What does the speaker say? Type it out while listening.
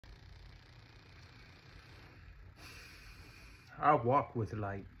I walk with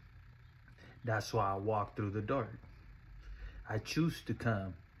light. That's why I walk through the dark. I choose to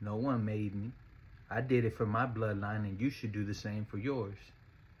come. No one made me. I did it for my bloodline, and you should do the same for yours.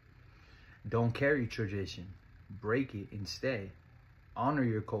 Don't carry tradition. Break it instead. Honor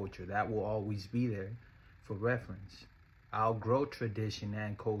your culture. That will always be there for reference. Outgrow tradition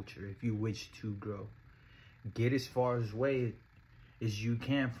and culture if you wish to grow. Get as far away as you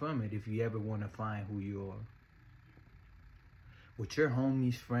can from it if you ever want to find who you are. What your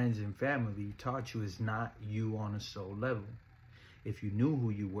homies, friends, and family taught you is not you on a soul level. If you knew who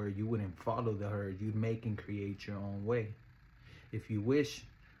you were, you wouldn't follow the herd. You'd make and create your own way. If you wish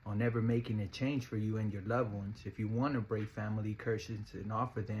on never making a change for you and your loved ones, if you want to break family curses and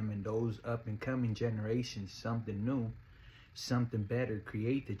offer them and those up and coming generations something new, something better,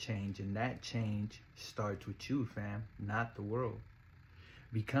 create the change. And that change starts with you, fam, not the world.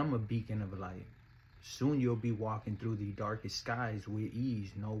 Become a beacon of light. Soon you'll be walking through the darkest skies with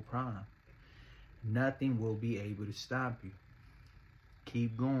ease, no problem. Nothing will be able to stop you.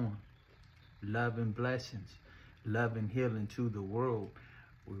 Keep going. Love and blessings. Love and healing to the world.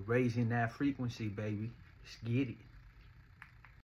 We're raising that frequency, baby. Let's get it.